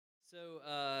So,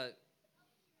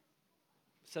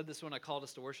 said this when I called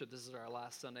us to worship. This is our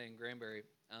last Sunday in Granbery.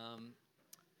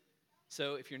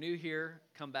 So, if you're new here,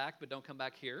 come back, but don't come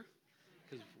back here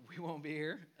because we won't be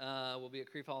here. We'll be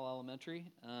at Creef Hall Elementary.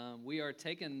 We are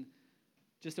taking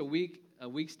just a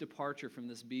week's departure from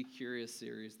this Be Curious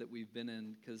series that we've been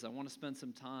in because I want to spend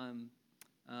some time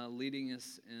leading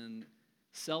us in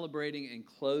celebrating and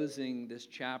closing this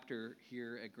chapter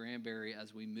here at Granbery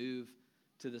as we move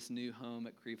to this new home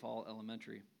at Creef Hall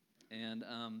Elementary. And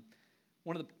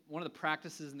one of the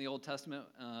practices in the Old Testament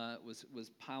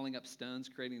was piling up stones,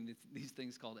 creating these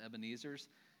things called Ebenezers.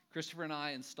 Christopher and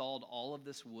I installed all of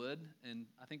this wood in,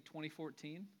 I think,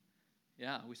 2014.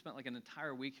 Yeah, we spent like an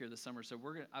entire week here this summer. So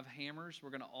I have hammers.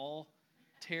 We're going to all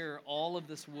tear all of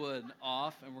this wood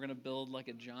off, and we're going to build like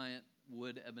a giant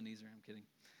wood Ebenezer. I'm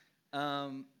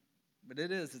kidding. But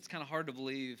it's kind of hard to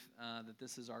believe that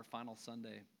this is our final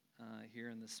Sunday here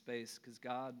in this space because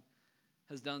God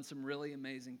has done some really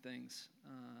amazing things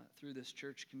through this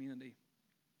church community.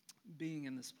 Being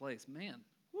in this place, man,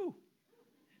 woo,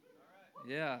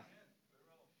 yeah.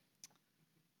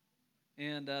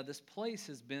 And this place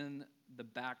has been the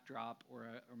backdrop, or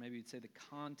maybe you'd say the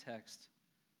context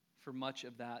for much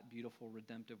of that beautiful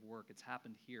redemptive work. It's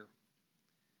happened here.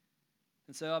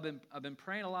 And so I've been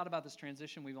praying a lot about this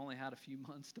transition. We've only had a few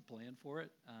months to plan for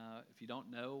it. If you don't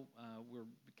know, we're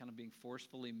kind of being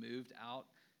forcefully moved out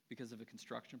because of a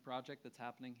construction project that's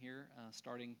happening here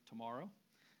starting tomorrow,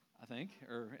 I think,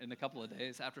 or in a couple of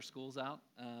days after school's out,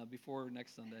 before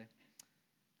next Sunday.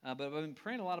 But I've been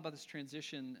praying a lot about this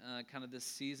transition, kind of this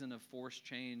season of forced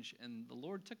change. And the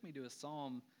Lord took me to a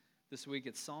psalm this week.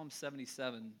 It's Psalm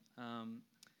 77,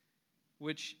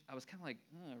 which I was kind of like,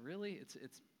 really?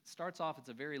 It starts off, it's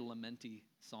a very lamenty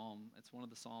psalm. It's one of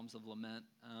the psalms of lament.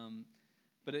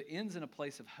 But it ends in a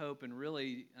place of hope and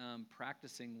really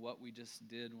practicing what we just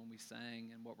did when we sang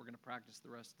and what we're going to practice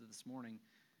the rest of this morning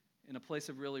in a place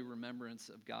of really remembrance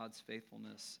of God's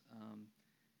faithfulness.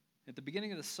 At the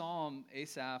beginning of the psalm,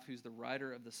 Asaph, who's the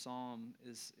writer of the psalm,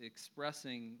 is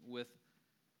expressing with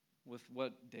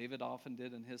what David often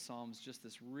did in his psalms, just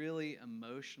this really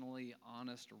emotionally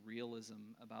honest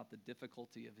realism about the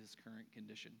difficulty of his current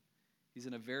condition. He's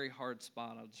in a very hard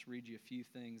spot. I'll just read you a few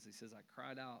things. He says, I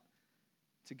cried out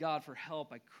to God for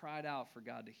help. I cried out for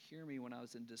God to hear me when I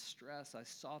was in distress. I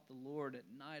sought the Lord at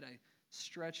night. I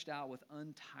stretched out with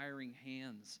untiring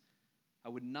hands. I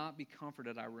would not be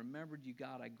comforted. I remembered you,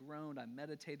 God. I groaned. I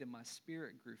meditated. My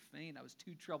spirit grew faint. I was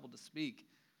too troubled to speak.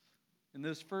 In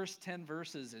those first 10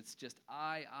 verses, it's just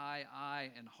I,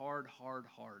 and hard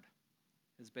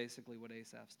is basically what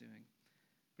Asaph's doing.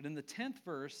 But in the 10th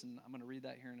verse, and I'm going to read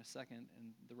that here in a second,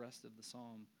 and the rest of the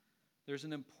psalm, there's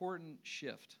an important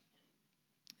shift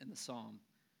in the psalm.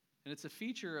 And it's a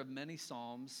feature of many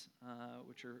psalms,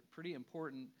 which are pretty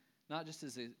important, not just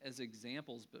as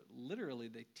examples, but literally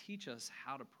they teach us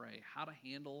how to pray, how to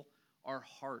handle our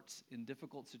hearts in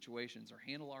difficult situations, or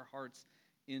handle our hearts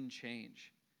in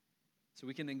change. So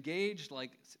we can engage,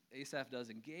 like Asaph does,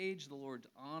 engage the Lord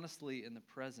honestly in the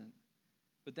present.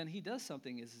 But then he does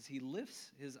something is he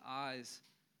lifts his eyes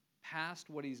past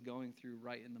what he's going through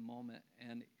right in the moment.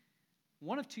 And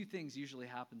one of two things usually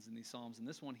happens in these Psalms. In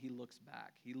this one, he looks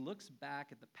back. He looks back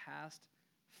at the past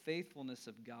faithfulness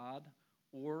of God,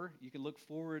 or you can look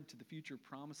forward to the future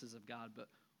promises of God. But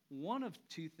one of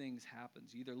two things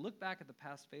happens. You either look back at the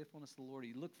past faithfulness of the Lord, or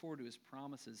you look forward to his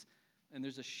promises. And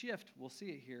there's a shift, we'll see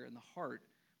it here in the heart,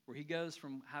 where he goes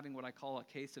from having what I call a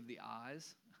case of the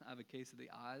eyes. I have a case of the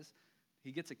eyes.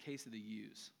 He gets a case of the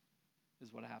yous,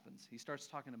 is what happens. He starts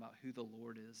talking about who the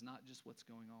Lord is, not just what's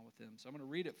going on with him. So I'm going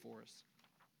to read it for us.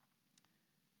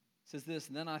 It says this,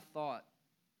 then I thought,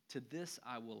 to this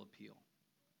I will appeal.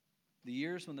 The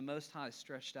years when the Most High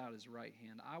stretched out his right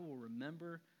hand, I will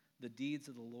remember the deeds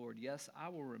of the Lord. Yes, I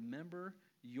will remember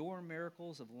your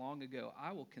miracles of long ago.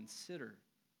 I will consider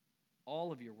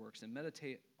all of your works and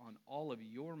meditate on all of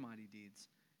your mighty deeds.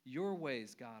 Your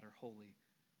ways, God, are holy.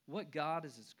 What God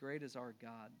is as great as our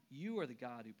God? You are the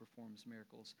God who performs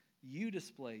miracles. You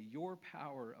display your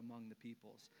power among the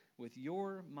peoples. With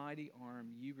your mighty arm,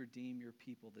 you redeem your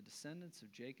people, the descendants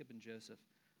of Jacob and Joseph.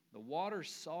 The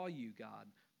waters saw you, God.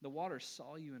 The waters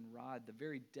saw you and writhed. The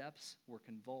very depths were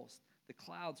convulsed. The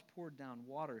clouds poured down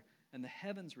water, and the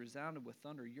heavens resounded with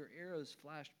thunder. Your arrows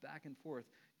flashed back and forth.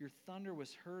 Your thunder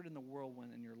was heard in the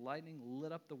whirlwind, and your lightning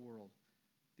lit up the world.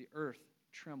 The earth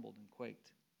trembled and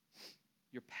quaked.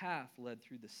 Your path led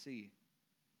through the sea,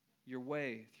 your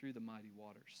way through the mighty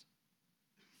waters,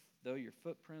 though your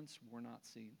footprints were not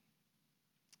seen.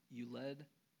 You led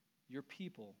your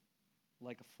people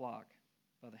like a flock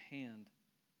by the hand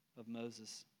of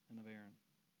Moses and of Aaron.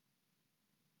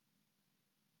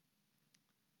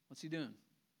 What's he doing?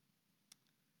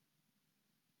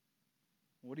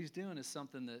 What he's doing is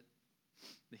something that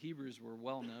the Hebrews were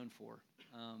well known for.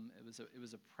 It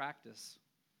was a practice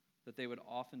that they would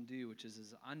often do, which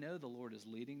is I know the Lord is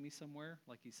leading me somewhere,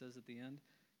 like he says at the end.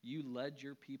 You led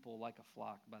your people like a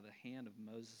flock by the hand of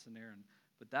Moses and Aaron.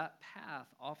 But that path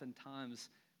oftentimes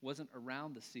wasn't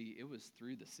around the sea. It was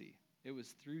through the sea. It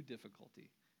was through difficulty.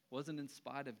 It wasn't in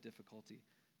spite of difficulty.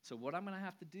 So what I'm going to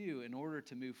have to do in order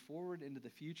to move forward into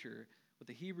the future, what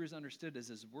the Hebrews understood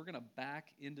is we're going to back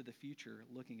into the future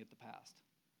looking at the past.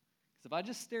 Because if I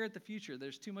just stare at the future,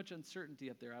 there's too much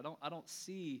uncertainty up there. I don't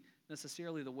see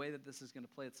necessarily the way that this is going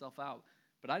to play itself out.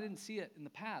 But I didn't see it in the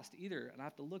past either. And I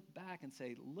have to look back and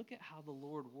say, look at how the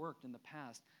Lord worked in the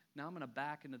past. Now I'm going to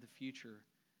back into the future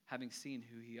having seen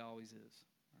who he always is.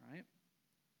 All right?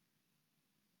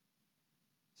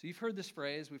 So you've heard this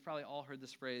phrase. We've probably all heard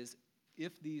this phrase,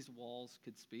 if these walls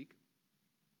could speak.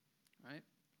 Right?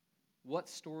 What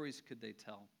stories could they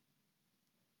tell?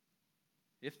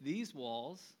 If these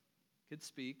walls could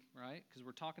speak, right? Because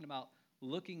we're talking about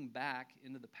looking back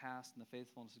into the past and the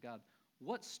faithfulness of God.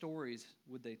 What stories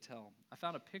would they tell? I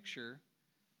found a picture.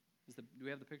 Do we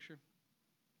have the picture?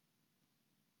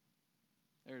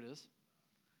 There it is.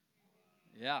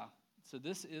 Yeah. So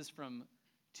this is from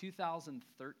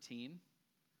 2013.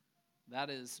 That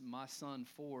is my son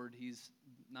Ford. He's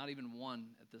not even 1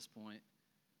 at this point.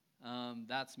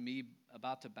 That's me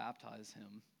about to baptize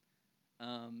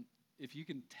him. If you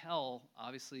can tell,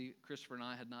 obviously, Christopher and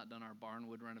I had not done our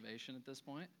barnwood renovation at this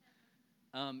point.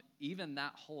 Even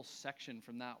that whole section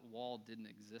from that wall didn't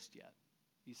exist yet.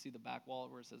 You see the back wall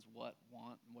where it says what,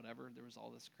 want, whatever? There was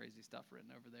all this crazy stuff written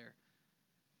over there.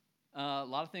 A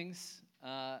lot of things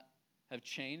have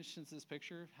changed since this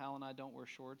picture. Hal and I don't wear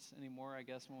shorts anymore, I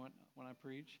guess, when I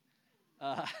preach.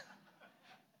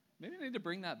 Maybe I need to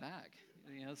bring that back.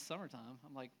 You know, it's summertime.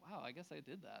 I'm like, wow, I guess I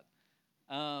did that.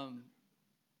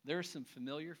 There are some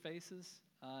familiar faces,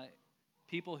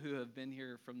 people who have been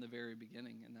here from the very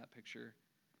beginning in that picture.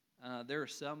 There are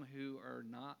some who are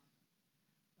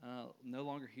no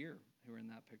longer here who are in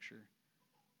that picture.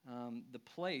 The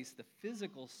place, the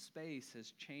physical space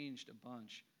has changed a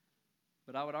bunch,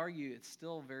 but I would argue it's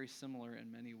still very similar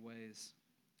in many ways.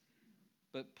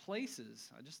 But places,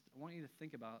 I want you to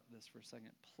think about this for a second.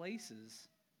 Places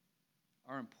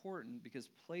are important because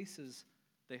places,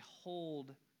 they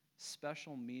hold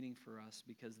special meaning for us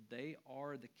because they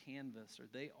are the canvas or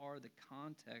they are the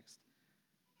context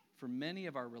for many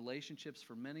of our relationships,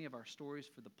 for many of our stories,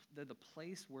 they're the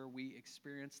place where we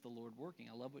experience the Lord working.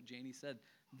 I love what Janie said.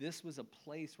 This was a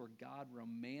place where God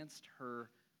romanced her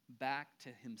back to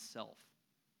himself.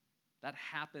 That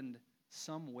happened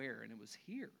somewhere, and it was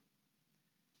here.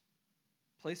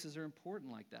 Places are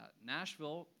important like that.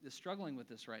 Nashville is struggling with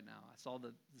this right now. I saw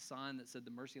the sign that said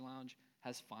the Mercy Lounge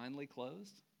has finally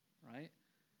closed, right?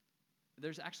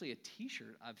 There's actually a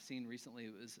T-shirt I've seen recently.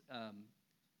 It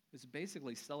was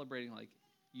basically celebrating like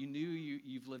you knew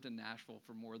you've lived in Nashville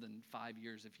for more than 5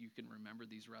 years if you can remember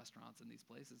these restaurants and these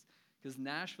places. Because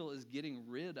Nashville is getting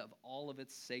rid of all of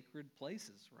its sacred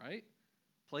places, right?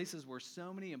 Places where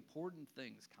so many important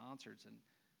things, concerts and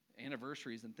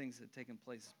anniversaries and things that have taken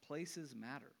place. Places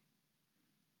matter.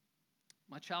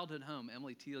 My childhood home,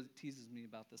 Emily teases me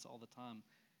about this all the time.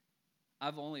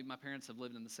 My parents have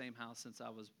lived in the same house since I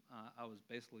was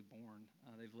basically born.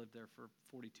 They've lived there for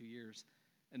 42 years.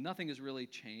 And nothing has really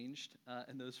changed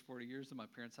in those 40 years in my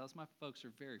parents' house. My folks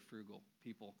are very frugal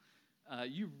people.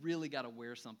 You really got to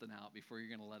wear something out before you're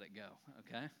going to let it go,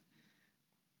 okay?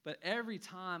 But every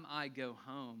time I go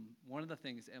home, one of the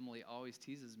things Emily always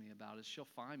teases me about is she'll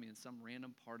find me in some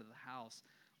random part of the house,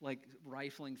 like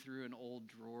rifling through an old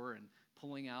drawer and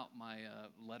pulling out my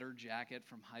letter jacket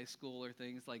from high school or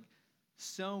things. Like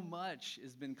so much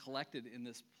has been collected in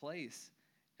this place.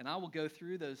 And I will go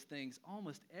through those things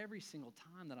almost every single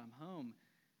time that I'm home.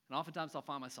 And oftentimes I'll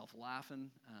find myself laughing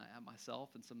at myself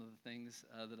and some of the things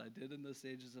that I did in those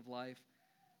stages of life.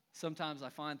 Sometimes I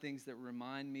find things that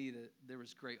remind me that there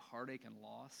was great heartache and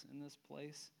loss in this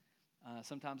place.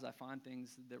 Sometimes I find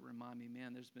things that remind me,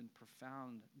 man, there's been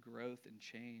profound growth and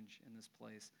change in this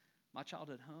place. My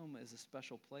childhood home is a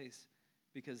special place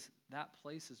because that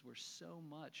place is where so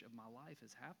much of my life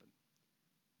has happened,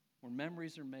 where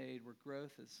memories are made, where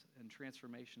growth and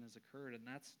transformation has occurred, and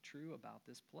that's true about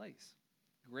this place.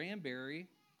 Granbery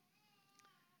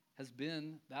has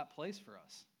been that place for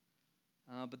us.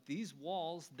 But these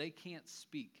walls, they can't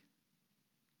speak,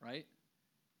 right?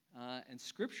 And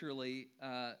scripturally,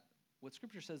 what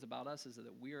Scripture says about us is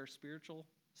that we are spiritual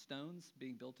stones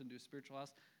being built into a spiritual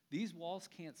house. These walls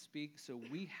can't speak, so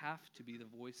we have to be the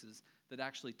voices that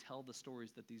actually tell the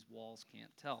stories that these walls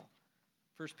can't tell.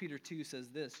 1 Peter 2 says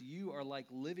this, "You are like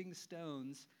living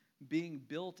stones being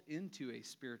built into a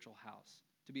spiritual house,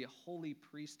 to be a holy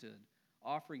priesthood,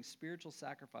 offering spiritual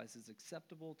sacrifices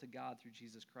acceptable to God through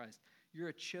Jesus Christ. You're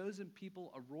a chosen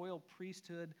people, a royal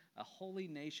priesthood, a holy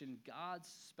nation, God's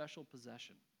special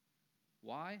possession."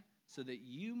 Why? So that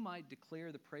you might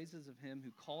declare the praises of him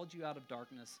who called you out of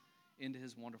darkness into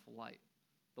his wonderful light.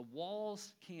 The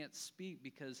walls can't speak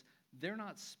because they're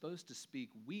not supposed to speak.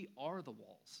 We are the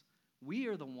walls. We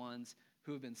are the ones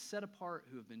who have been set apart,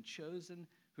 who have been chosen,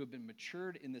 who have been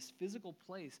matured in this physical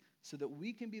place so that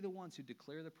we can be the ones who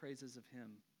declare the praises of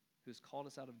him who has called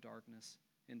us out of darkness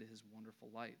into his wonderful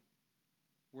light.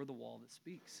 We're the wall that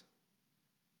speaks.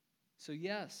 So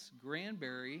yes,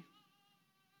 Granbery,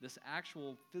 this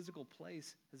actual physical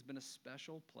place, has been a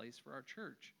special place for our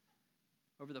church.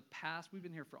 Over the past, we've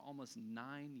been here for almost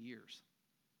 9 years.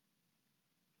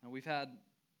 Now, we've had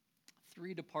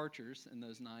 3 departures in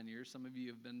those 9 years. Some of you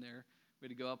have been there. We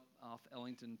had to go up off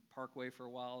Ellington Parkway for a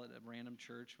while at a random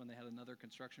church when they had another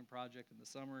construction project in the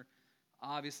summer.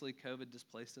 Obviously, COVID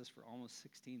displaced us for almost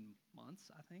 16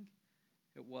 months, I think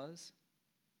it was.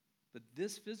 But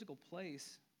this physical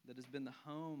place that has been the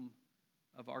home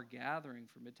of our gathering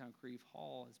for Midtown Creve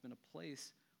Hall has been a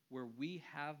place where we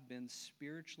have been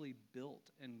spiritually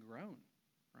built and grown,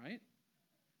 right?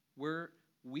 Where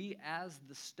we, as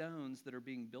the stones that are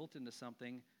being built into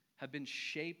something, have been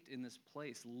shaped in this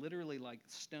place. Literally, like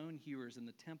stone hewers in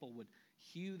the temple would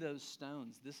hew those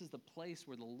stones. This is the place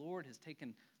where the Lord has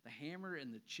taken the hammer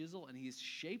and the chisel and he's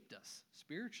shaped us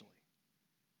spiritually.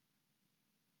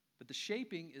 But the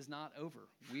shaping is not over.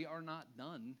 We are not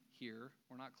done here.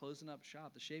 We're not closing up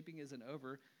shop. The shaping isn't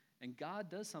over. And God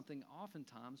does something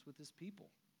oftentimes with his people.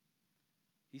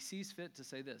 He sees fit to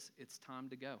say this, it's time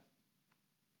to go.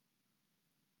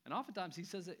 And oftentimes he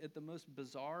says it at the most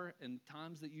bizarre and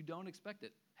times that you don't expect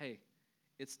it. Hey,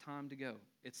 it's time to go.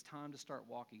 It's time to start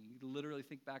walking. You literally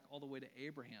think back all the way to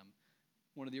Abraham,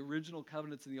 one of the original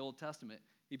covenants in the Old Testament.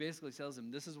 He basically tells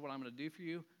him, this is what I'm going to do for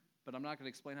you, but I'm not going to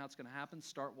explain how it's going to happen.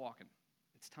 Start walking.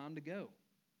 It's time to go.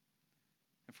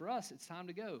 And for us, it's time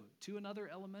to go to another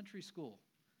elementary school,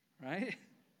 right?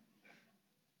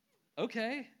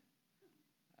 Okay.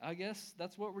 I guess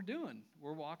that's what we're doing.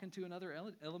 We're walking to another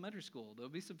elementary school. There'll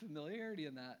be some familiarity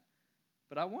in that.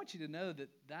 But I want you to know that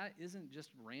that isn't just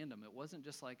random. It wasn't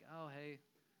just like, oh, hey,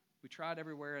 we tried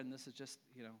everywhere and this is just,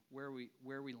 where we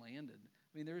landed.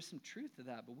 I mean, there is some truth to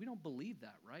that, but we don't believe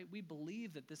that, right? We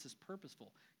believe that this is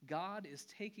purposeful. God is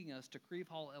taking us to Creve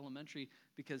Hall Elementary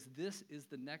because this is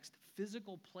the next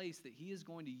physical place that he is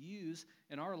going to use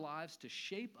in our lives to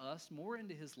shape us more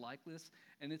into his likeness,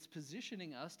 and it's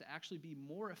positioning us to actually be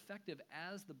more effective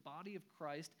as the body of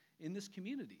Christ in this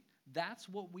community. That's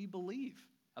what we believe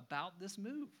about this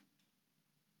move.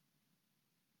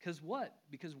 Because what?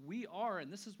 Because we are,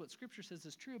 and this is what Scripture says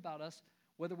is true about us,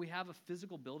 whether we have a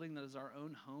physical building that is our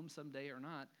own home someday or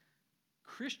not,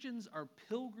 Christians are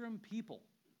pilgrim people.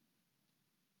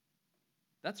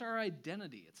 That's our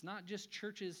identity. It's not just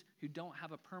churches who don't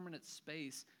have a permanent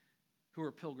space who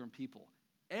are pilgrim people.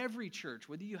 Every church,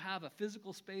 whether you have a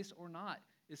physical space or not,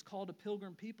 is called a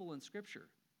pilgrim people in Scripture.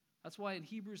 That's why in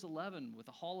Hebrews 11, with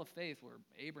the Hall of Faith, where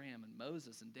Abraham and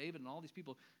Moses and David and all these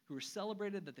people who were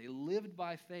celebrated that they lived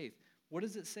by faith, what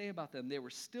does it say about them? They were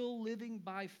still living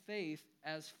by faith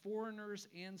as foreigners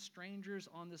and strangers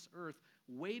on this earth,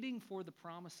 waiting for the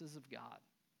promises of God.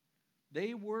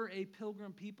 They were a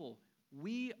pilgrim people.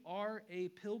 We are a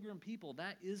pilgrim people.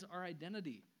 That is our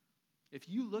identity. If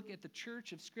you look at the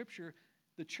church of Scripture,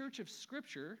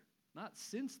 not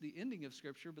since the ending of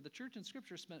Scripture, but the church in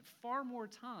Scripture spent far more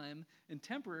time in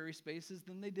temporary spaces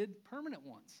than they did permanent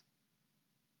ones.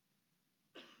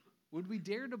 Would we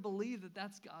dare to believe that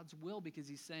that's God's will because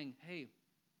he's saying, hey,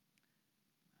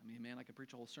 I could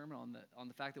preach a whole sermon on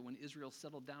the fact that when Israel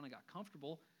settled down and got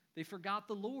comfortable, they forgot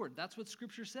the Lord. That's what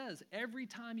Scripture says. Every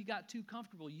time you got too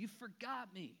comfortable, you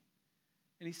forgot me.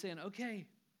 And he's saying, okay,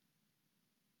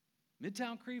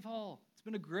 Midtown Creve Hall, it's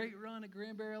been a great run at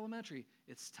Granbery Elementary.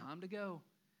 It's time to go.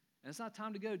 And it's not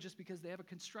time to go just because they have a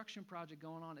construction project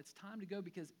going on. It's time to go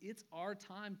because it's our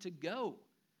time to go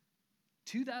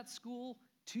to that school,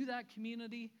 to that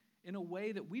community in a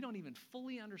way that we don't even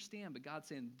fully understand. But God's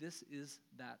saying, this is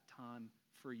that time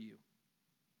for you.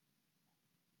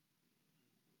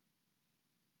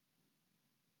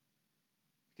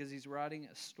 Because he's writing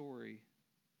a story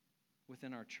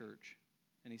within our church.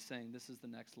 And he's saying, this is the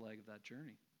next leg of that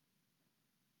journey.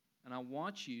 And I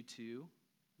want you to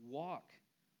walk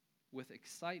with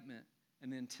excitement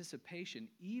and anticipation,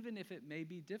 even if it may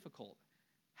be difficult.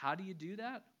 How do you do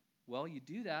that? Well, you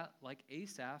do that like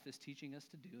Asaph is teaching us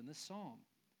to do in this psalm.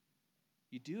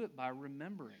 You do it by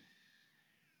remembering.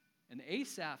 And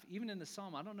Asaph, even in the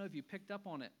psalm, I don't know if you picked up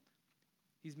on it,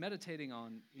 he's meditating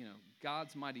on,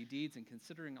 God's mighty deeds and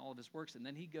considering all of his works, and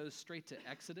then he goes straight to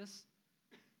Exodus,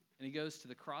 and he goes to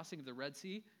the crossing of the Red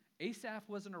Sea. Asaph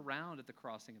wasn't around at the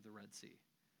crossing of the Red Sea.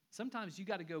 Sometimes you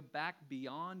got to go back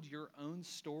beyond your own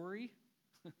story,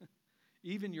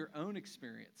 even your own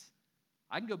experience.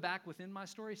 I can go back within my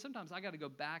story. Sometimes I got to go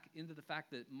back into the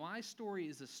fact that my story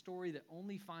is a story that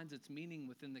only finds its meaning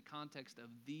within the context of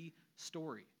the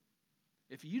story.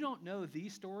 If you don't know the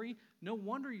story, no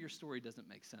wonder your story doesn't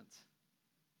make sense.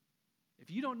 If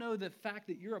you don't know the fact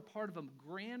that you're a part of a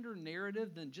grander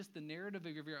narrative than just the narrative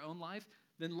of your own life,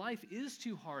 then life is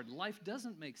too hard. Life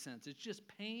doesn't make sense. It's just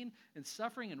pain and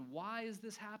suffering, and why is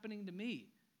this happening to me?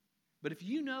 But if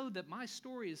you know that my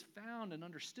story is found and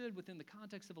understood within the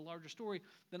context of a larger story,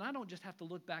 then I don't just have to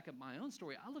look back at my own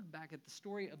story. I look back at the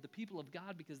story of the people of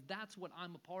God, because that's what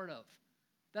I'm a part of.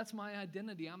 That's my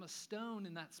identity. I'm a stone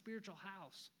in that spiritual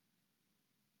house.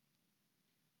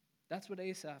 That's what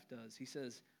Asaph does. He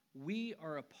says, we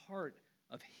are a part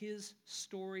of his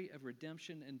story of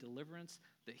redemption and deliverance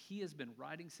that he has been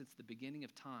writing since the beginning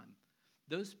of time.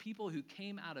 Those people who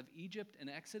came out of Egypt and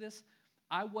Exodus,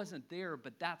 I wasn't there,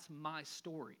 but that's my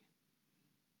story.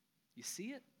 You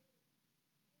see it?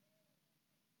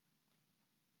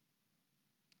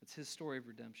 It's his story of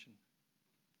redemption.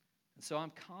 And so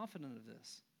I'm confident of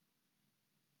this,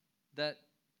 that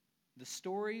the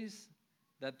stories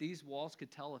that these walls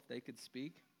could tell if they could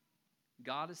speak,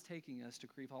 God is taking us to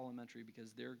Creve Hall Elementary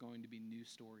because there are going to be new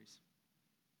stories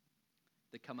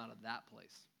that come out of that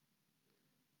place,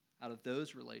 out of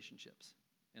those relationships,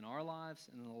 in our lives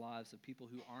and in the lives of people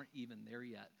who aren't even there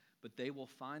yet. But they will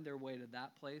find their way to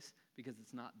that place because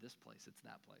it's not this place, it's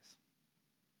that place.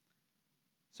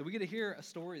 So we get to hear a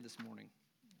story this morning.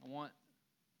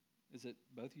 Is it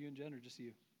both you and Jen or just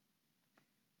you?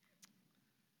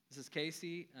 This is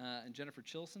Casey and Jennifer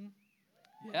Chilson.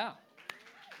 Yeah.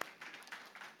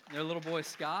 Their little boy,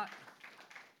 Scott.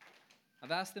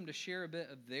 I've asked them to share a bit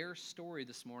of their story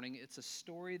this morning. It's a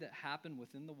story that happened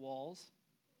within the walls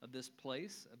of this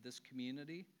place, of this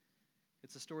community.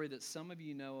 It's a story that some of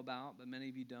you know about, but many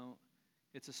of you don't.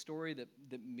 It's a story that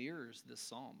mirrors this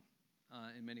psalm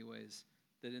in many ways,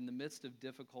 that in the midst of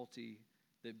difficulty,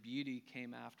 that beauty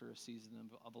came after a season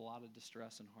of a lot of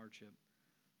distress and hardship.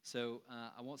 So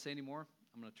I won't say any more.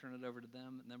 I'm going to turn it over to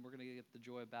them, and then we're going to get the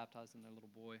joy of baptizing their little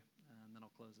boy, and then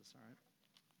I'll close this, all right?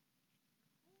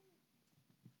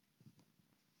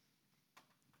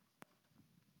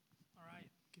 All right,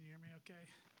 can you hear me okay?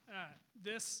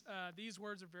 These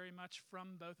words are very much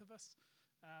from both of us,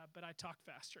 but I talk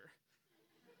faster.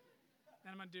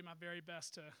 And I'm going to do my very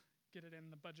best to get it in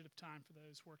the budget of time for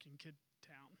those working kid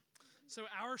town. So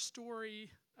our story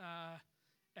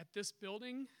at this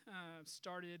building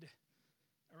started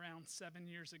around 7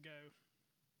 years ago,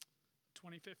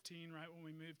 2015, right when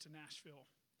we moved to Nashville.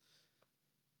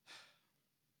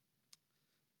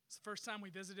 It's the first time we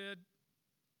visited,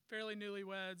 fairly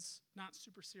newlyweds, not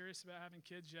super serious about having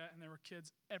kids yet, and there were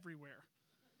kids everywhere.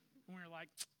 And we were like,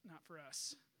 not for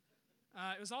us.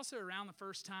 It was also around the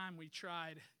first time we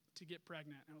tried to get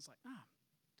pregnant. And I was like,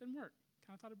 didn't work.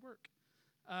 Kind of thought it'd work.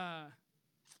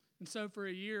 And so for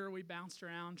a year, we bounced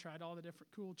around, tried all the different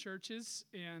cool churches,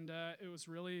 and it was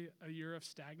really a year of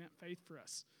stagnant faith for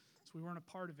us. So we weren't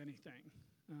a part of anything.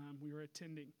 We were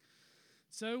attending.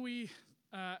 So we,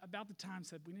 about the time,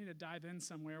 said we need to dive in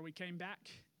somewhere. We came back,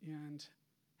 and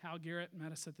Hal Garrett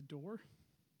met us at the door.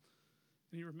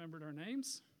 And he remembered our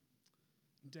names.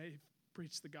 Dave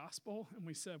preached the gospel, and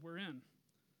we said, we're in.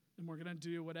 And we're going to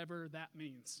do whatever that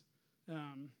means.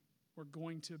 We're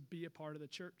going to be a part of the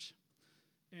church.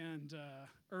 And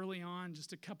early on,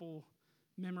 just a couple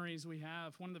memories we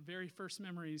have. One of the very first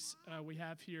memories we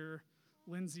have here,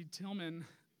 Lindsay Tillman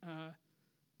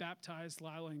baptized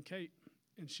Lila and Kate.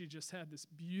 And she just had this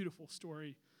beautiful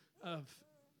story of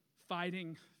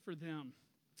fighting for them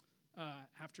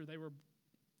after they were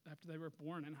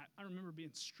born. And I remember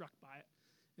being struck by it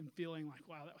and feeling like,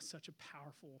 wow, that was such a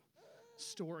powerful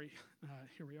story.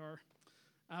 Here we are.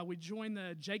 We joined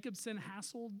the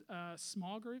Jacobson-Hasselt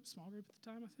small group at the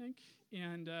time, I think.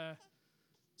 And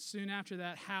soon after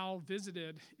that, Hal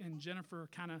visited, and Jennifer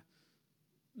kind of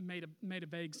made a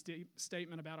vague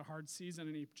statement about a hard season,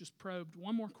 and he just probed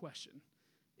one more question.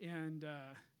 And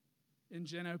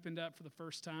Jen opened up for the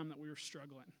first time that we were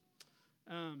struggling.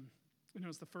 And it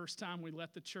was the first time we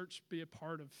let the church be a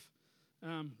part of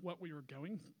what we were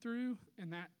going through,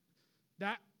 and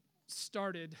that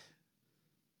started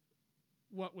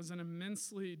what was an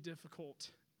immensely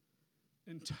difficult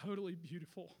and totally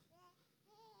beautiful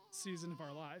season of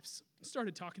our lives.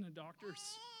 Started talking to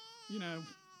doctors,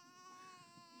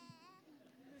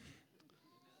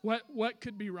 what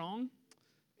could be wrong,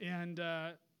 and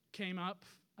came up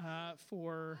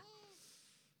for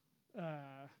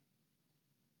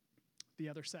the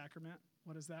other sacrament.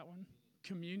 What is that one?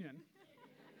 Communion.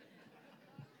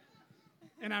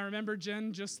 And I remember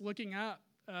Jen just looking up.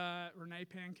 Renee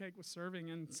Pancake was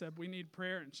serving and said, "We need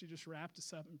prayer," and she just wrapped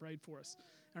us up and prayed for us.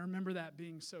 I remember that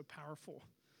being so powerful.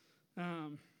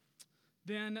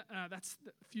 Then that's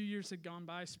a few years had gone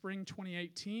by. Spring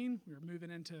 2018, we were moving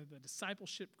into the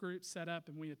discipleship group set up,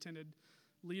 and we attended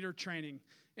leader training.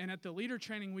 And at the leader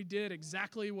training, we did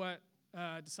exactly what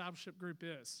discipleship group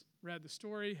is. Read the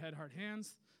story, head, heart,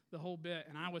 hands, the whole bit.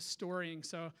 And I was storying,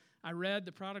 so I read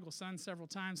The Prodigal Son several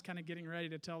times, kind of getting ready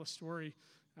to tell the story.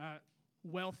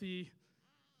 Wealthy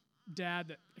dad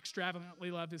that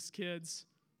extravagantly loved his kids.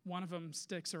 One of them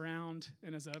sticks around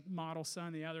and is a model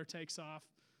son. The other takes off,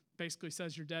 basically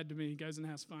says, "You're dead to me." He goes and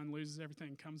has fun, loses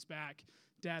everything, comes back.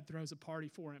 Dad throws a party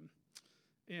for him.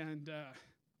 And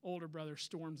older brother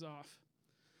storms off.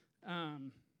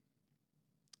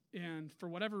 And for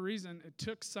whatever reason, it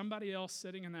took somebody else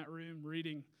sitting in that room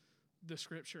reading the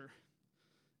scripture.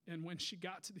 And when she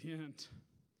got to the end,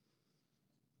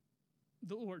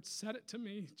 the Lord said it to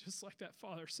me just like that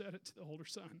father said it to the older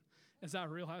son, as I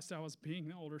realized I was being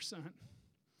the older son.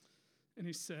 And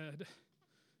he said,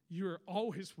 "You are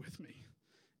always with me,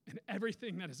 and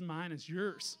everything that is mine is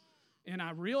yours." And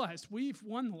I realized we've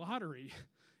won the lottery.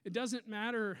 It doesn't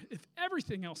matter if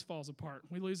everything else falls apart.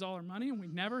 We lose all our money and we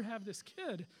never have this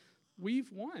kid.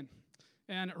 We've won.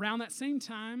 And around that same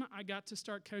time, I got to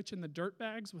start coaching the dirt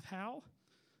bags with Hal.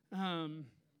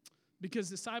 Because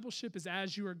discipleship is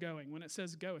as you are going. When it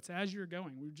says go, it's as you're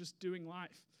going. We're just doing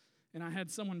life. And I had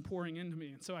someone pouring into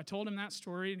me. And so I told him that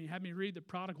story, and he had me read The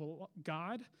Prodigal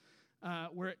God,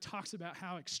 where it talks about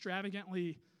how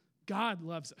extravagantly God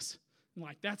loves us.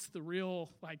 And that's the real,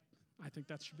 I think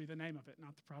that should be the name of it,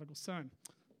 not The Prodigal Son.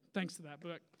 Thanks to that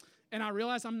book. And I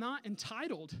realized I'm not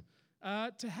entitled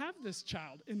to have this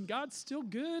child. And God's still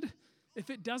good if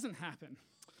it doesn't happen.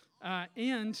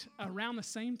 And around the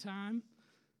same time,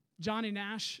 Johnny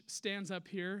Nash stands up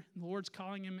here, and the Lord's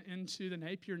calling him into the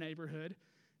Napier neighborhood,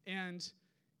 and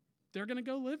they're going to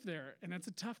go live there, and it's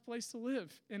a tough place to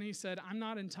live. And he said, "I'm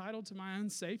not entitled to my own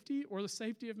safety or the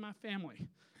safety of my family."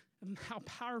 And how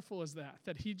powerful is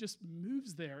that he just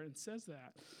moves there and says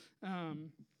that.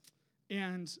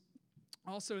 And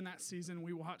also in that season,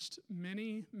 we watched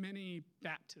many, many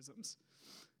baptisms.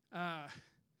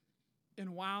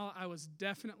 And while I was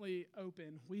definitely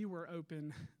open, we were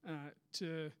open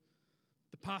to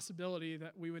the possibility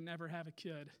that we would never have a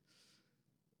kid.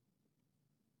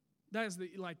 That is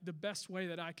the best way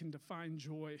that I can define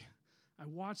joy. I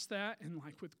watched that, and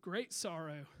with great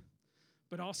sorrow,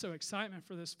 but also excitement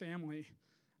for this family,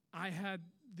 I had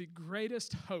the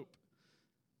greatest hope.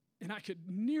 And I could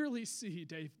nearly see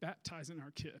Dave baptizing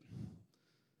our kid.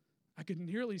 I could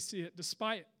nearly see it,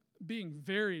 despite being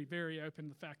very, very open to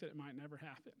the fact that it might never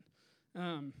happen.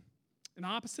 And the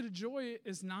opposite of joy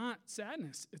is not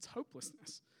sadness, it's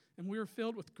hopelessness. And we were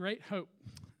filled with great hope.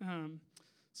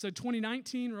 So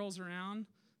 2019 rolls around.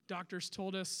 Doctors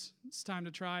told us it's time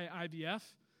to try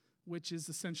IVF, which is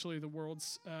essentially the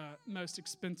world's most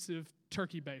expensive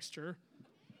turkey baster.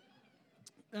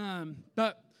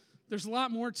 But there's a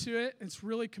lot more to it. It's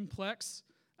really complex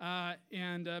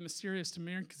and mysterious to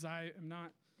me because I am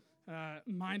not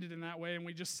minded in that way, and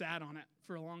we just sat on it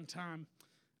for a long time.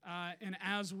 And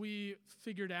as we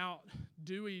figured out,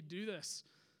 do we do this?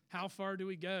 How far do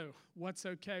we go? What's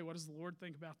okay? What does the Lord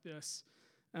think about this?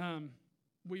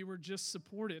 We were just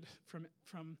supported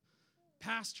from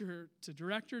pastor to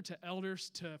director to elders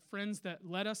to friends that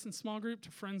led us in small group to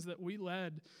friends that we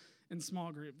led in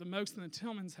small group. The Mokes and the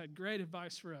Tillmans had great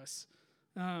advice for us.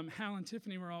 Hal and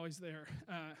Tiffany were always there.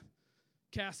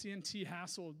 Cassie and T.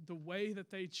 Hassel, the way that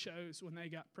they chose when they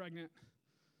got pregnant,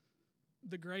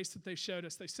 the grace that they showed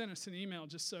us. They sent us an email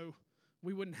just so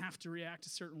we wouldn't have to react a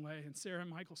certain way. And Sarah and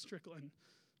Michael Strickland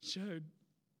showed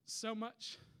so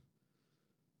much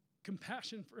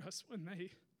compassion for us when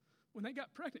they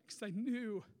got pregnant because they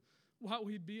knew what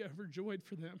we'd be overjoyed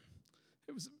for them.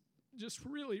 It was just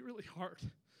really, really hard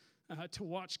to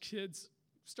watch kids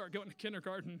start going to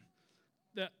kindergarten.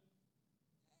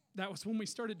 That was when we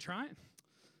started trying.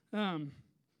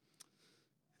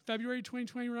 February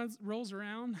 2020 rolls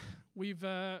around. We're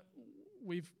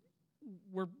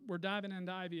diving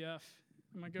into IVF.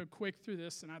 I'm gonna go quick through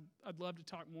this, and I'd love to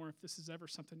talk more if this is ever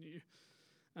something new.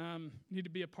 need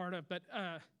to be a part of. But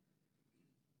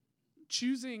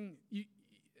choosing,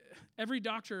 every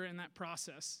doctor in that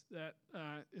process that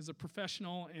is a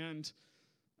professional and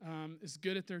is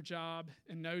good at their job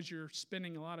and knows you're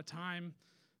spending a lot of time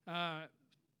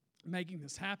making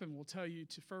this happen will tell you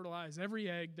to fertilize every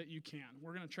egg that you can.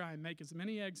 We're going to try and make as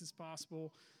many eggs as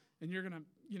possible, and you're going to,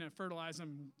 fertilize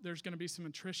them. There's going to be some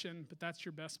attrition, but that's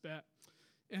your best bet.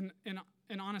 And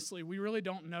honestly, we really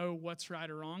don't know what's right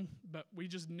or wrong, but we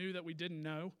just knew that we didn't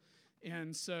know.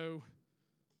 And so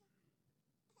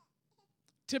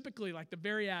typically, like the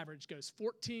very average goes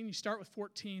 14. You start with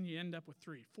 14, you end up with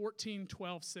 3. 14,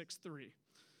 12, 6, 3.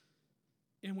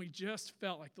 And we just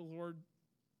felt like the Lord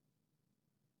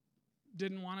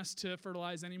didn't want us to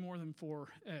fertilize any more than 4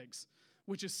 eggs,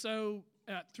 which is so,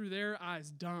 through their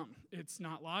eyes, dumb. It's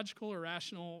not logical or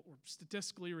rational or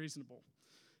statistically reasonable.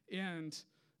 And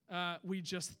we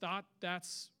just thought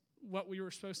that's what we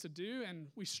were supposed to do, and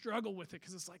we struggle with it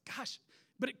because it's like, gosh,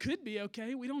 but it could be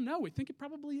okay. We don't know. We think it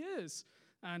probably is.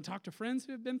 And talked to friends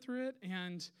who have been through it,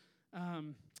 and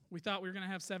we thought we were going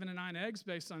to have 7 to 9 eggs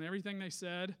based on everything they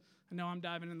said. I know I'm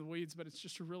diving in the weeds, but it's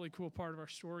just a really cool part of our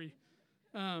story.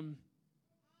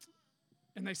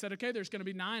 And they said, okay, there's going to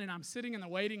be 9, and I'm sitting in the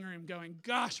waiting room going,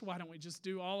 gosh, why don't we just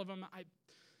do all of them?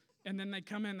 And then they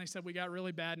come in, they said, we got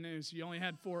really bad news. You only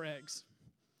had 4 eggs.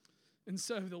 And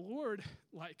so the Lord,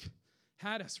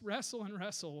 had us wrestle and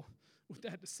wrestle with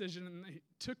that decision, and they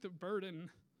took the burden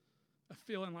of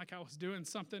feeling like I was doing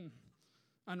something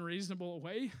unreasonable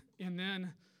away. And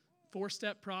then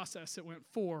 4-step process, it went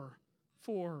 4,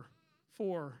 4,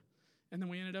 4. And then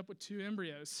we ended up with 2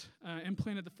 embryos.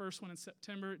 Implanted the first one in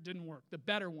September. It didn't work. The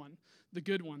better one, the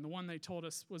good one, the one they told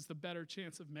us was the better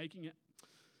chance of making it.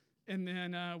 And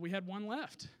then we had 1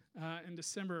 left in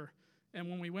December. And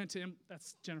when we went to,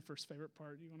 that's Jennifer's favorite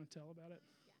part. Do you want to tell about it?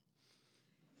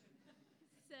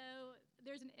 Yeah. So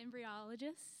there's an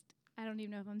embryologist. I don't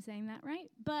even know if I'm saying that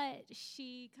right. But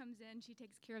she comes in, she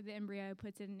takes care of the embryo,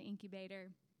 puts it in an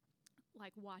incubator,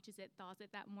 watches it, thaws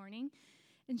it that morning.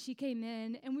 And she came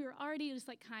in, and we were already just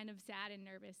kind of sad and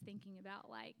nervous, thinking about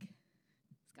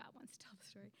Scott wants to tell the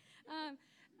story.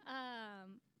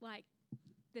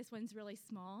 This one's really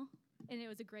small, and it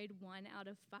was a grade 1 out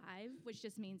of 5, which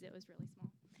just means it was really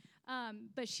small.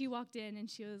 But she walked in, and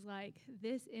she was like,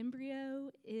 "This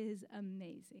embryo is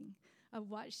amazing. I've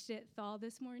watched it thaw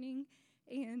this morning,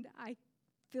 and I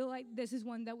feel like this is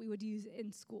one that we would use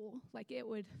in school. It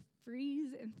would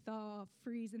freeze and thaw,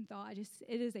 freeze and thaw.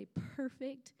 It is a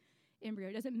perfect embryo.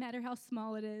 It doesn't matter how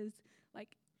small it is.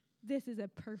 This is a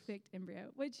perfect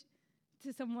embryo," which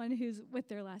to someone who's with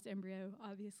their last embryo,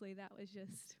 obviously that was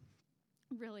just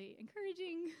really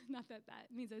encouraging. Not that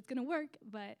that means that it's going to work,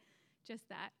 but just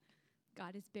that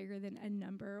God is bigger than a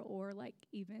number or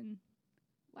even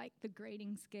the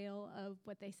grading scale of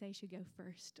what they say should go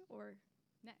first or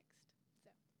next.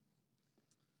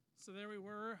 So there we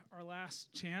were, our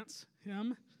last chance,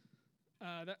 him.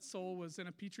 That soul was in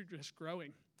a petri dish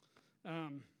growing.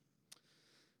 I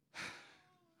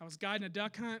was guiding a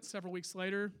duck hunt several weeks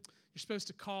later. You're supposed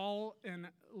to call and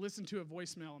listen to a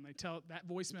voicemail, and that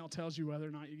voicemail tells you whether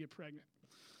or not you get pregnant.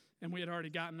 And we had already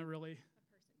gotten a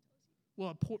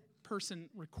person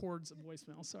records a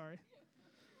voicemail, sorry.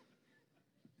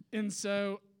 And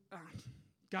so,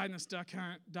 guiding this duck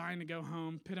hunt, dying to go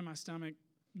home, pit in my stomach,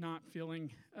 not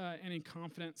feeling any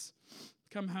confidence.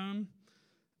 Come home,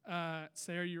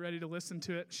 say, "Are you ready to listen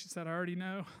to it?" She said, "I already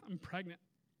know, I'm pregnant."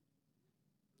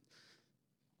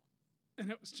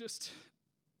 And it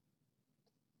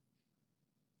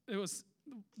was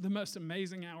the most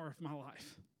amazing hour of my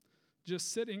life.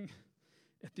 Just sitting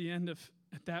at the end of,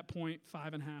 at that point,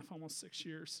 5.5, almost 6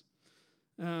 years.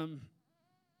 I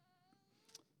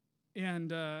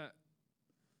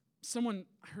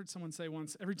heard someone say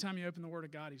once, every time you open the Word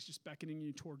of God, He's just beckoning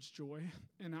you towards joy.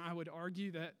 And I would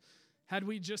argue that had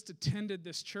we just attended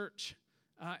this church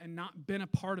and not been a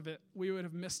part of it, we would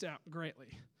have missed out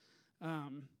greatly.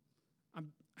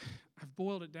 I've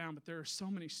boiled it down, but there are so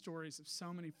many stories of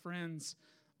so many friends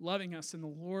loving us in the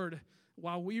Lord.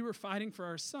 While we were fighting for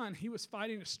our son, He was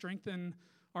fighting to strengthen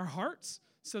our hearts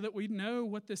so that we know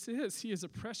what this is. He is a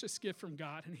precious gift from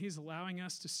God, and He's allowing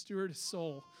us to steward His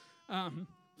soul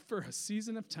for a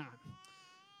season of time.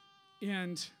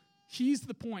 And He's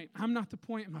the point. I'm not the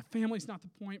point, and my family's not the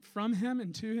point. From Him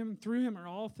and to Him and through Him are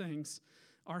all things.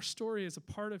 Our story is a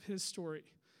part of His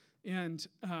story. And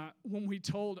when we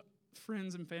told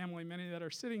friends and family, many that are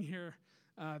sitting here,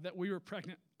 that we were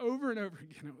pregnant over and over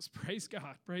again, it was praise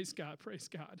God, praise God, praise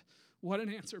God. What an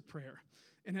answered prayer.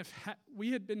 And if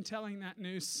we had been telling that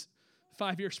news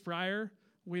 5 years prior,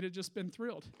 we'd have just been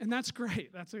thrilled. And that's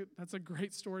great. That's a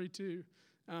great story too.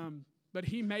 But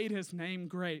he made his name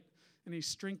great, and he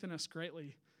strengthened us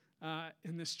greatly.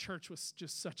 And this church was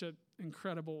just such an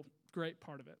incredible, great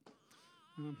part of it.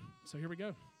 So here we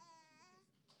go.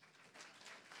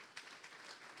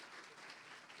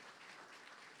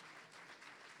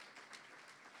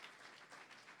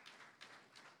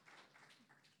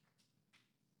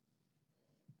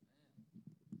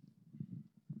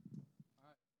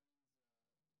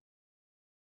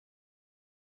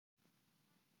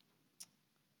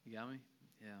 You got me?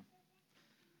 Yeah.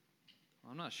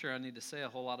 Well, I'm not sure I need to say a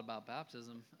whole lot about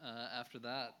baptism after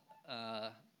that.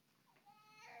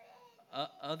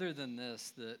 Other than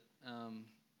this, that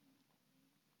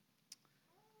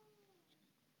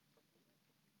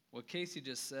what Casey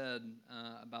just said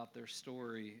about their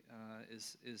story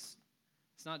is it's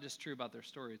not just true about their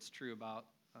story. It's true about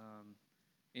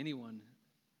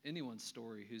anyone's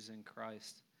story who's in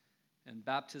Christ. And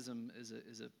baptism is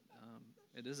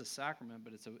a sacrament,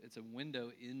 but it's a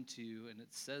window into, and it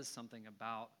says something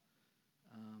about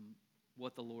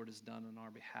what the Lord has done on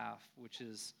our behalf, which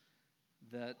is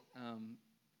that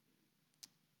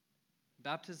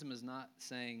baptism is not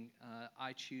saying,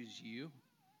 I choose you,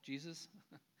 Jesus,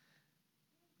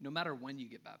 no matter when you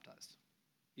get baptized,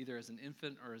 either as an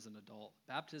infant or as an adult.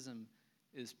 Baptism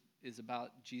is about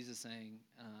Jesus saying,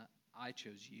 I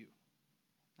chose you.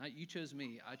 Not you chose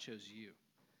me, I chose you.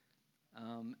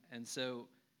 And so,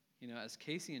 as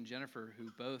Casey and Jennifer,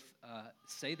 who both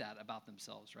say that about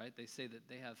themselves, right? They say that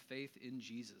they have faith in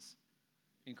Jesus,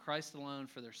 in Christ alone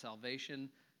for their salvation,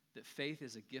 that faith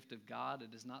is a gift of God.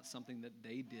 It is not something that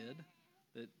they did,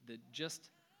 that just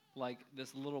like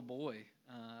this little boy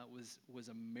was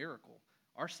a miracle.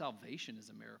 Our salvation is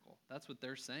a miracle. That's what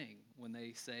they're saying when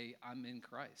they say, I'm in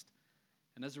Christ.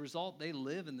 And as a result, they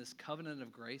live in this covenant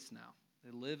of grace now.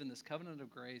 They live in this covenant of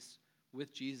grace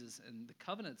with Jesus. And the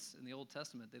covenants in the Old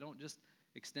Testament, they don't just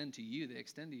extend to you, they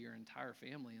extend to your entire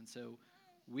family. And so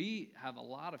we have a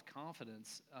lot of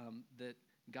confidence that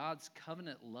God's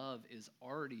covenant love is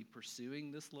already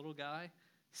pursuing this little guy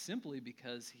simply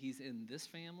because he's in this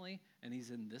family and he's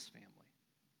in this family,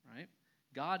 right?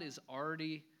 God is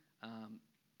already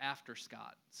after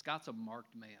Scott. Scott's a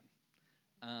marked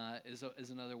man, is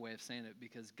another way of saying it,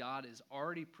 because God is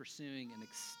already pursuing and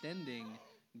extending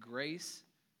grace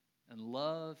and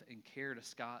love and care to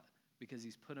Scott because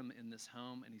he's put him in this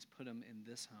home and he's put him in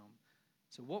this home.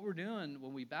 So what we're doing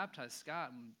when we baptize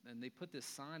Scott and they put this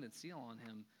sign and seal on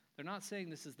him, they're not saying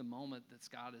this is the moment that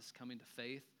Scott is coming to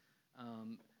faith,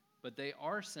 but they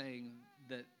are saying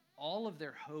that all of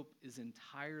their hope is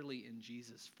entirely in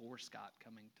Jesus for Scott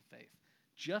coming to faith,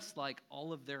 just like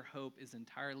all of their hope is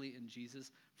entirely in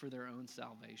Jesus for their own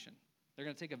salvation. They're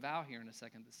going to take a vow here in a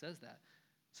second that says that.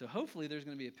 So hopefully there's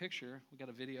going to be a picture. We've got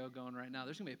a video going right now.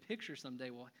 There's going to be a picture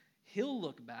someday. Well, he'll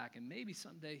look back, and maybe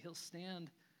someday he'll stand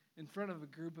in front of a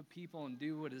group of people and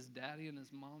do what his daddy and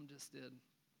his mom just did.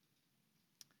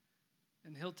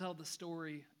 And he'll tell the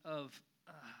story of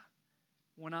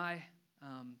when I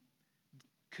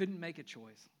couldn't make a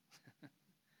choice.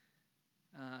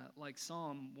 Like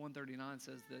Psalm 139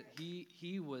 says that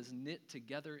he was knit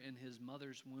together in his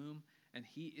mother's womb, and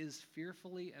he is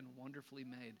fearfully and wonderfully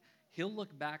made. He'll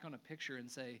look back on a picture and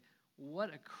say,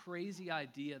 what a crazy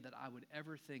idea that I would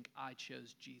ever think I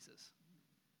chose Jesus.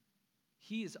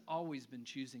 He has always been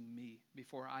choosing me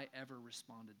before I ever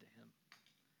responded to him.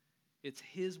 It's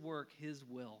his work, his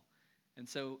will. And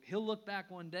so he'll look back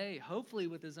one day, hopefully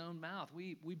with his own mouth.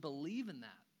 We believe in that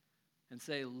and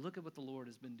say, look at what the Lord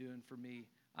has been doing for me.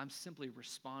 I'm simply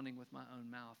responding with my own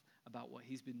mouth about what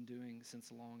he's been doing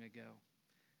since long ago.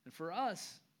 And for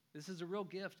us, this is a real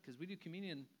gift because we do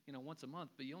communion, once a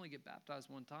month, but you only get baptized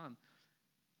one time.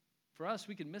 For us,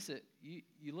 we can miss it.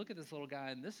 You look at this little guy,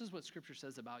 and this is what Scripture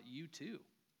says about you too,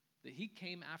 that he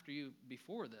came after you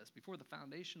before this, before the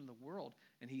foundation of the world,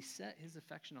 and he set his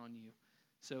affection on you.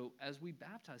 So as we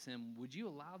baptize him, would you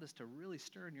allow this to really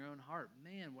stir in your own heart?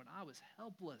 Man, when I was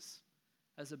helpless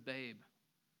as a babe,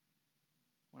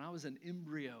 when I was an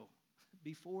embryo,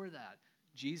 before that,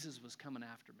 Jesus was coming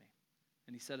after me,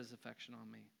 and he set his affection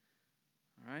on me.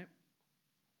 All right?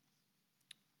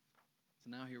 So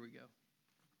now here we go.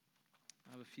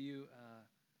 I have a few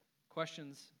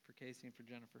questions for Casey and for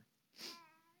Jennifer.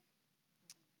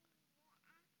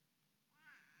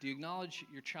 Do you acknowledge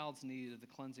your child's need of the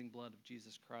cleansing blood of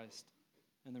Jesus Christ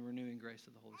and the renewing grace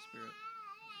of the Holy Spirit?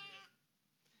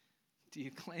 Do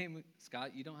you claim,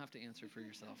 Scott, you don't have to answer for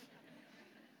yourself.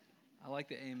 I like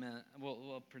the amen.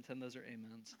 We'll pretend those are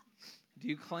amens. Do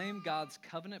you claim God's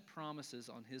covenant promises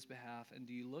on his behalf, and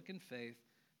do you look in faith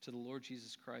to the Lord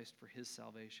Jesus Christ for his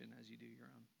salvation as you do your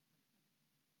own?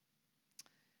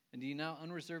 And do you now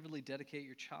unreservedly dedicate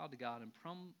your child to God and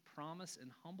promise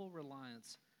in humble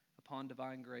reliance upon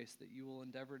divine grace that you will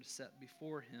endeavor to set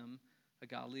before him a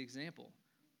godly example,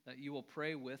 that you will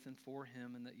pray with and for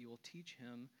him, and that you will teach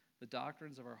him the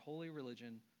doctrines of our holy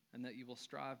religion, and that you will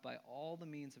strive by all the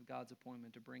means of God's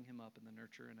appointment to bring him up in the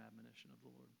nurture and admonition of the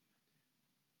Lord?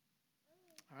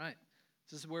 All right.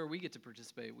 This is where we get to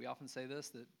participate. We often say this,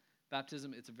 that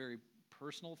baptism, it's a very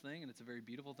personal thing and it's a very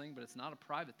beautiful thing, but it's not a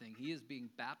private thing. He is being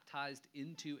baptized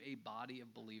into a body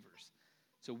of believers.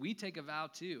 So we take a vow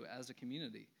too as a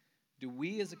community. Do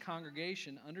we as a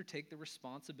congregation undertake the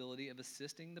responsibility of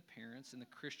assisting the parents in the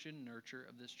Christian nurture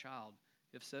of this child?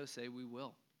 If so, say we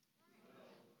will.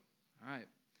 All right.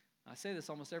 I say this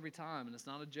almost every time, and it's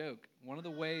not a joke. One of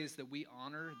the ways that we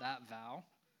honor that vow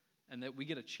and that we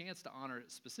get a chance to honor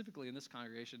it specifically in this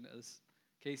congregation, as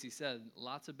Casey said,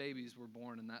 lots of babies were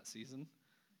born in that season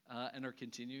and are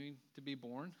continuing to be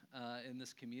born in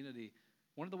this community.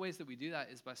 One of the ways that we do that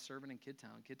is by serving in Kid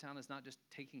Town. Kid Town is not just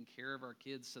taking care of our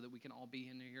kids so that we can all be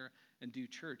in here and do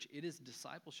church. It is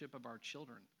discipleship of our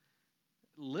children.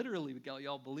 Literally,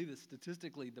 y'all believe this,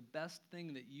 statistically, the best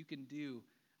thing that you can do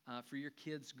for your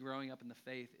kids growing up in the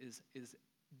faith is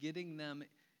getting them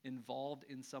involved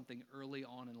in something early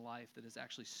on in life that is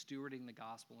actually stewarding the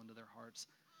gospel into their hearts.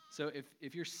 So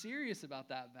if you're serious about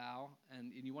that vow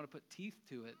and you want to put teeth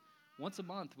to it, once a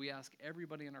month we ask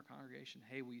everybody in our congregation,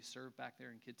 hey, will you serve back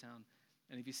there in Kid Town?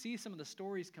 And if you see some of the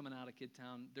stories coming out of Kid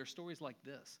Town, they're stories like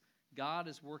this. God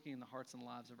is working in the hearts and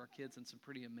lives of our kids in some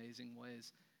pretty amazing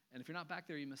ways. And if you're not back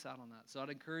there, you miss out on that. So I'd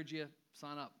encourage you,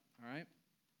 sign up, all right?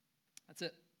 That's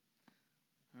it.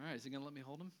 All right, is he going to let me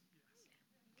hold him?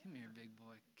 Come here, big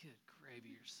boy. Good gravy,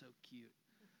 you're so cute.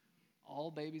 All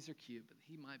babies are cute, but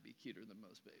he might be cuter than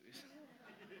most babies.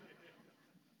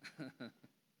 Oh,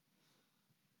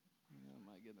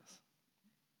 my goodness.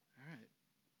 All right.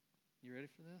 You ready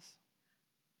for this?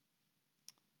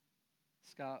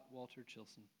 Scott Walter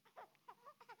Chilson,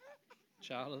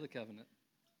 child of the covenant.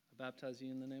 I baptize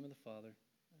you in the name of the Father,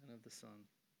 and of the Son,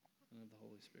 and of the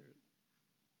Holy Spirit.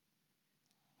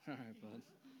 All right, bud.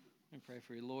 Let me pray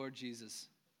for you. Lord Jesus,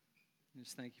 I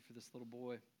just thank you for this little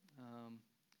boy.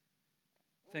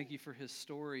 Thank you for his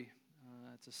story.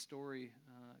 It's a story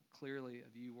clearly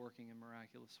of you working in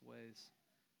miraculous ways.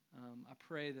 I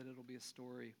pray that it'll be a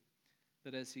story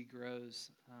that as he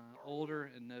grows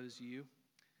older and knows you,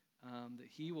 that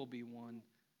he will be one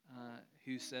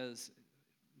who says,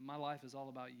 my life is all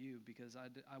about you because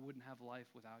I wouldn't have life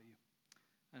without you.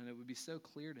 And it would be so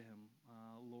clear to him,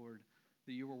 Lord,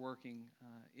 that you were working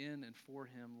in and for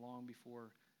him long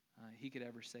before he could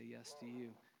ever say yes to you.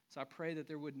 So I pray that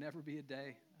there would never be a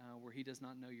day where he does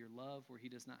not know your love, where he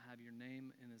does not have your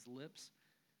name in his lips.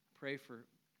 Pray for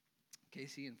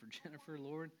Casey and for Jennifer,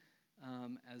 Lord,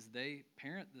 as they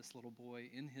parent this little boy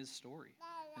in his story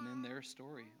and in their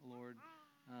story, Lord,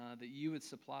 that you would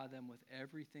supply them with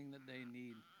everything that they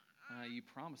need. You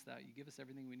promise that. You give us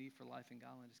everything we need for life and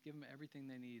godliness. Give them everything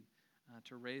they need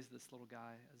to raise this little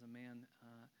guy as a man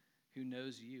who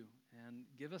knows you. And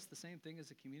give us the same thing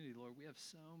as a community, Lord. We have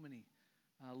so many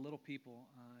little people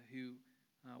who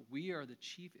we are the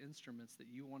chief instruments that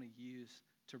you want to use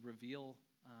to reveal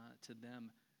to them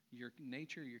your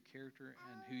nature, your character,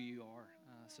 and who you are.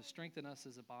 So strengthen us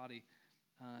as a body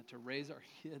to raise our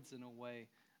kids in a way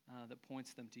that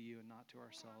points them to you and not to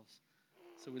ourselves.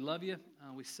 So we love you.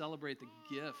 We celebrate the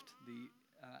gift, the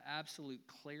absolute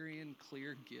clarion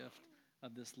clear gift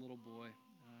of this little boy.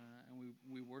 And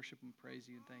we worship and praise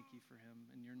you and thank you for him.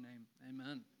 In your name,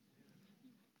 amen.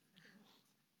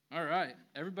 All right.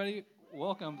 Everybody,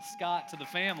 welcome Scott to the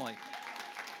family.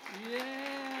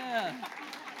 Yeah.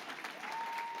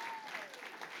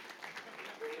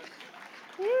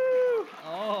 Woo!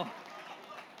 Oh.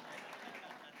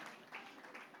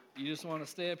 You just want to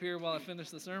stay up here while I finish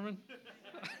the sermon?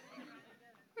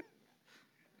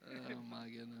 Oh, my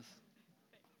goodness.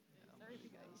 Yeah, love you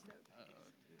guys.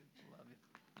 Love you.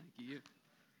 Thank you.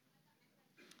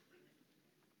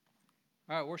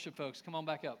 All right, worship folks, come on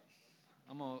back up.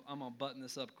 I'm gonna button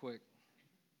this up quick.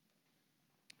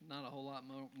 Not a whole lot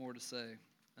more to say.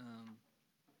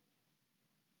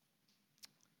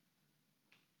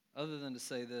 Other than to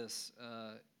say this,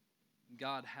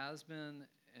 God has been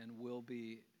and will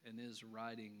be and is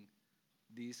writing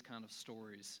these kind of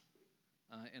stories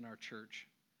in our church.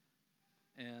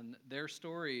 And their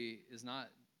story is not,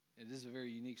 it is a very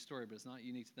unique story, but it's not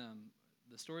unique to them.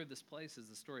 The story of this place is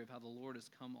the story of how the Lord has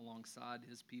come alongside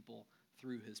his people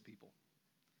through his people.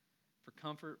 For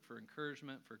comfort, for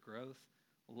encouragement, for growth.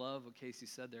 love what Casey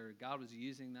said there. God was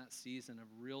using that season of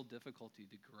real difficulty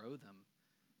to grow them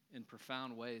in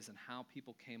profound ways, and how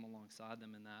people came alongside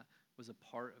them in that was a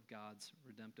part of God's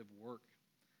redemptive work.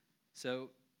 So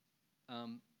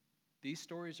these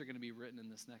stories are going to be written in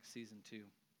this next season too.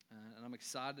 And I'm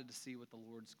excited to see what the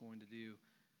Lord's going to do,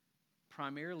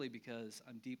 primarily because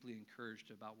I'm deeply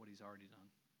encouraged about what he's already done.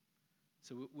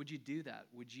 So would you do that?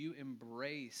 Would you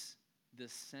embrace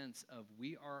this sense of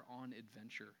we are on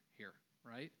adventure here,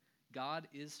 right? God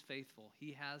is faithful.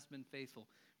 He has been faithful.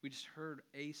 We just heard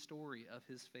a story of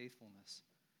his faithfulness.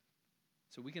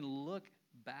 So we can look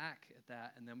back at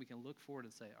that, and then we can look forward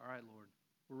and say, all right, Lord,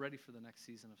 we're ready for the next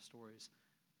season of stories.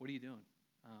 What are you doing?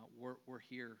 We're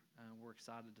here, and we're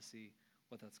excited to see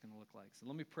what that's going to look like. So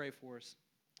let me pray for us,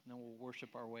 and then we'll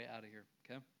worship our way out of here,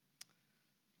 okay?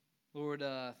 Lord,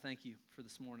 thank you for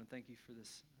this morning. Thank you for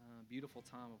this beautiful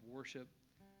time of worship,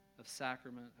 of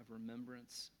sacrament, of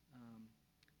remembrance.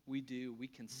 We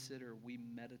consider, we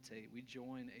meditate, we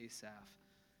join Asaph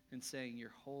in saying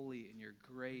you're holy and you're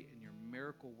great and you're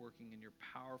miracle working and you're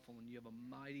powerful and you have a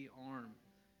mighty arm.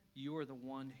 You are the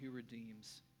one who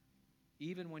redeems.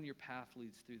 Even when your path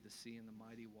leads through the sea and the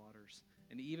mighty waters,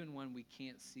 and even when we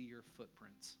can't see your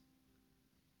footprints,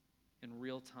 in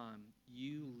real time,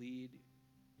 you lead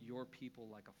your people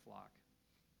like a flock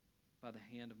by the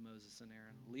hand of Moses and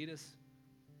Aaron. Lead us,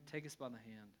 take us by the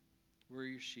hand. We're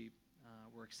your sheep.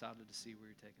 We're excited to see where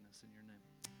you're taking us. In your name,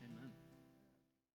 amen.